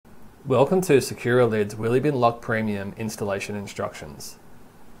Welcome to Secura Lid's Wheelie Bin Lock Premium installation instructions.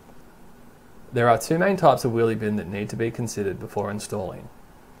 There are two main types of wheelie bin that need to be considered before installing.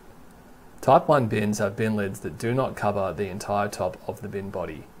 Type 1 bins have bin lids that do not cover the entire top of the bin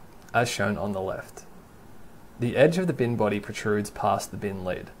body, as shown on the left. The edge of the bin body protrudes past the bin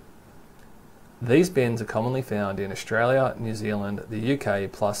lid. These bins are commonly found in Australia, New Zealand, the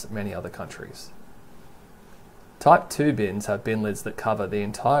UK, plus many other countries. Type 2 bins have bin lids that cover the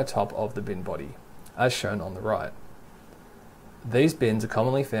entire top of the bin body, as shown on the right. These bins are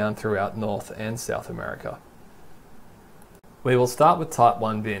commonly found throughout North and South America. We will start with Type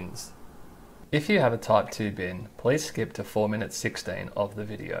 1 bins. If you have a Type 2 bin, please skip to 4 minutes 16 of the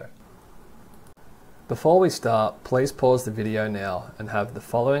video. Before we start, please pause the video now and have the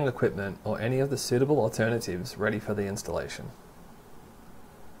following equipment or any of the suitable alternatives ready for the installation.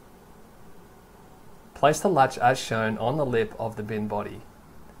 Place the latch as shown on the lip of the bin body.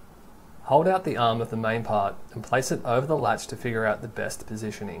 Hold out the arm of the main part and place it over the latch to figure out the best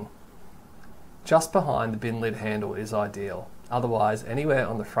positioning. Just behind the bin lid handle is ideal, otherwise anywhere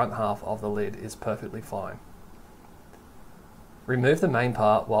on the front half of the lid is perfectly fine. Remove the main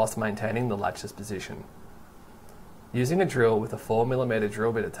part whilst maintaining the latch's position. Using a drill with a 4mm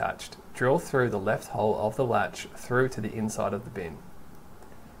drill bit attached, drill through the left hole of the latch through to the inside of the bin.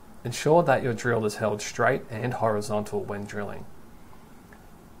 Ensure that your drill is held straight and horizontal when drilling.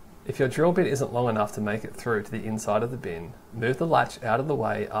 If your drill bit isn't long enough to make it through to the inside of the bin, move the latch out of the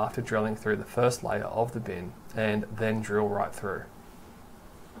way after drilling through the first layer of the bin and then drill right through.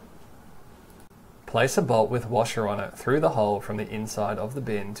 Place a bolt with washer on it through the hole from the inside of the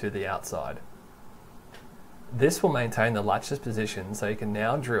bin to the outside. This will maintain the latch's position so you can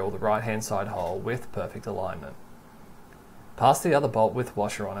now drill the right hand side hole with perfect alignment. Pass the other bolt with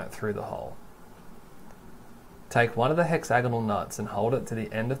washer on it through the hole. Take one of the hexagonal nuts and hold it to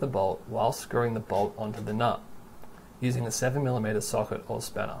the end of the bolt while screwing the bolt onto the nut, using a 7mm socket or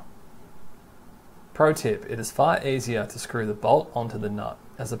spanner. Pro tip, it is far easier to screw the bolt onto the nut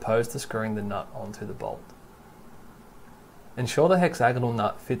as opposed to screwing the nut onto the bolt. Ensure the hexagonal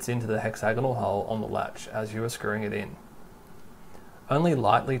nut fits into the hexagonal hole on the latch as you are screwing it in. Only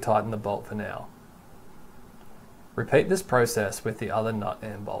lightly tighten the bolt for now. Repeat this process with the other nut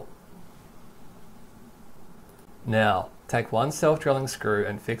and bolt. Now, take one self-drilling screw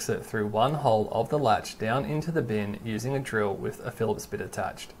and fix it through one hole of the latch down into the bin using a drill with a Phillips bit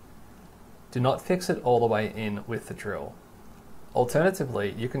attached. Do not fix it all the way in with the drill.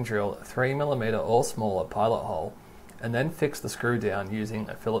 Alternatively, you can drill a 3mm or smaller pilot hole and then fix the screw down using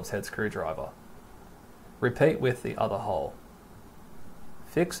a Phillips head screwdriver. Repeat with the other hole.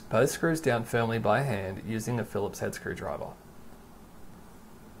 Fix both screws down firmly by hand using a Phillips head screwdriver.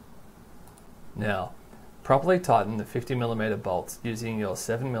 Now, properly tighten the 50mm bolts using your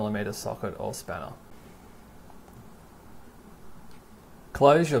 7mm socket or spanner.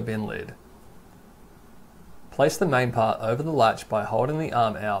 Close your bin lid. Place the main part over the latch by holding the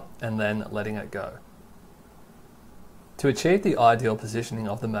arm out and then letting it go. To achieve the ideal positioning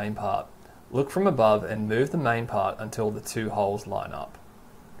of the main part, look from above and move the main part until the two holes line up.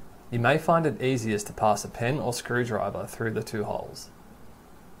 You may find it easiest to pass a pen or screwdriver through the two holes.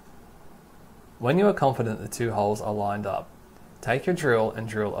 When you are confident the two holes are lined up, take your drill and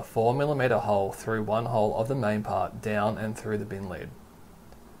drill a 4mm hole through one hole of the main part down and through the bin lid.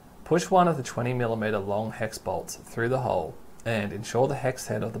 Push one of the 20mm long hex bolts through the hole and ensure the hex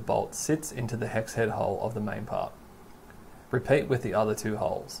head of the bolt sits into the hex head hole of the main part. Repeat with the other two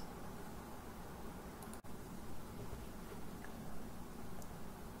holes.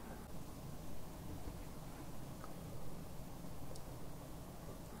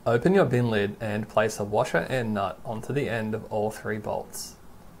 Open your bin lid and place a washer and nut onto the end of all three bolts.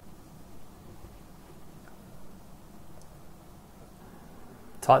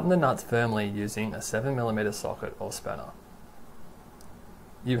 Tighten the nuts firmly using a 7mm socket or spanner.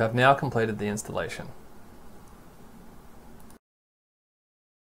 You have now completed the installation.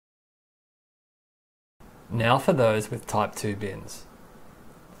 Now for those with Type 2 bins.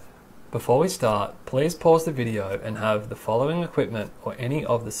 Before we start, please pause the video and have the following equipment or any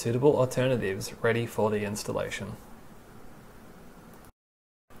of the suitable alternatives ready for the installation.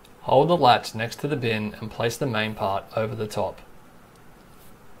 Hold the latch next to the bin and place the main part over the top.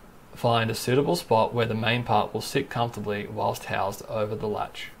 Find a suitable spot where the main part will sit comfortably whilst housed over the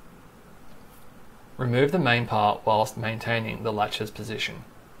latch. Remove the main part whilst maintaining the latch's position.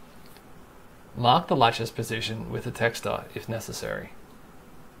 Mark the latch's position with a texter if necessary.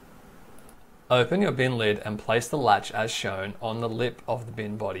 Open your bin lid and place the latch as shown on the lip of the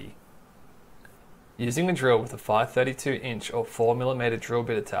bin body. Using a drill with a 532 inch or 4mm drill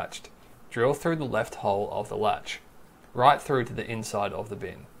bit attached, drill through the left hole of the latch, right through to the inside of the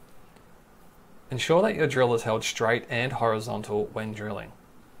bin. Ensure that your drill is held straight and horizontal when drilling.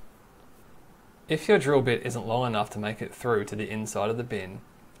 If your drill bit isn't long enough to make it through to the inside of the bin,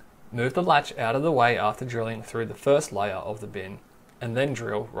 move the latch out of the way after drilling through the first layer of the bin, and then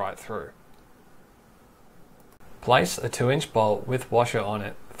drill right through. Place a 2-inch bolt with washer on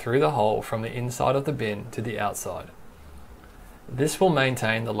it through the hole from the inside of the bin to the outside. This will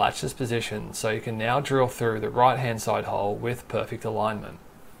maintain the latch's position so you can now drill through the right hand side hole with perfect alignment.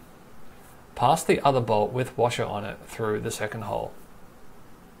 Pass the other bolt with washer on it through the second hole.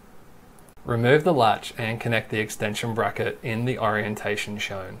 Remove the latch and connect the extension bracket in the orientation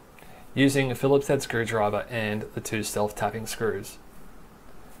shown, using a Phillips head screwdriver and the 2 self-tapping screws.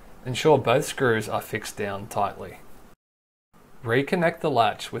 Ensure both screws are fixed down tightly. Reconnect the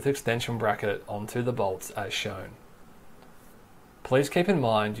latch with extension bracket onto the bolts as shown. Please keep in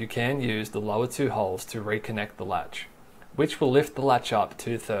mind you can use the lower 2 holes to reconnect the latch, which will lift the latch up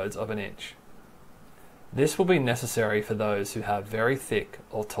 2/3 of an inch. This will be necessary for those who have very thick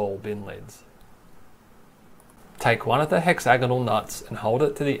or tall bin lids. Take one of the hexagonal nuts and hold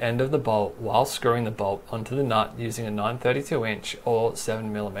it to the end of the bolt while screwing the bolt onto the nut using a 932 inch or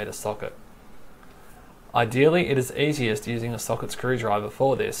 7mm socket. Ideally, it is easiest using a socket screwdriver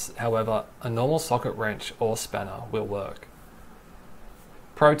for this, however, a normal socket wrench or spanner will work.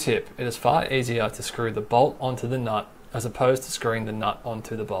 Pro tip, it is far easier to screw the bolt onto the nut as opposed to screwing the nut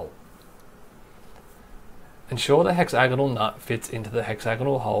onto the bolt. Ensure the hexagonal nut fits into the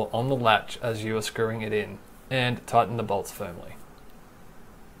hexagonal hole on the latch as you are screwing it in, and tighten the bolts firmly.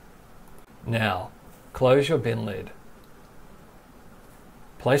 Now, close your bin lid.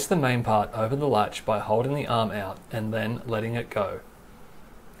 Place the main part over the latch by holding the arm out and then letting it go.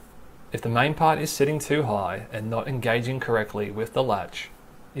 If the main part is sitting too high and not engaging correctly with the latch,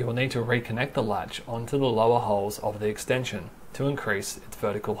 you will need to reconnect the latch onto the lower holes of the extension to increase its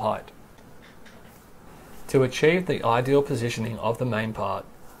vertical height. To achieve the ideal positioning of the main part,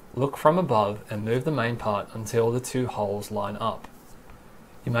 look from above and move the main part until the 2 holes line up.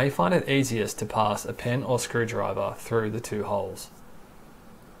 You may find it easiest to pass a pen or screwdriver through the 2 holes.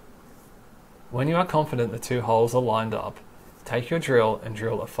 When you are confident the 2 holes are lined up, take your drill and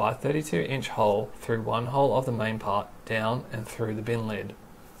drill a 532 inch hole through one hole of the main part down and through the bin lid.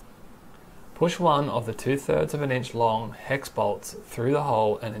 Push one of the 2/3 of an inch long hex bolts through the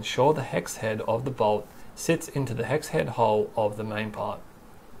hole and ensure the hex head of the bolt sits into the hex head hole of the main part.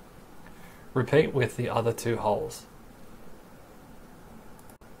 Repeat with the other 2 holes.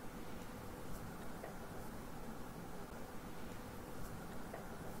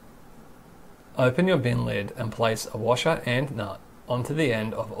 Open your bin lid and place a washer and nut onto the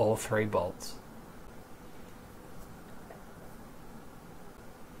end of all 3 bolts.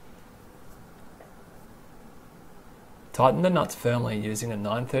 Tighten the nuts firmly using a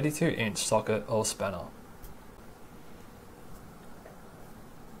 932 inch socket or spanner.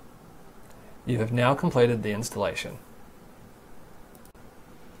 You have now completed the installation.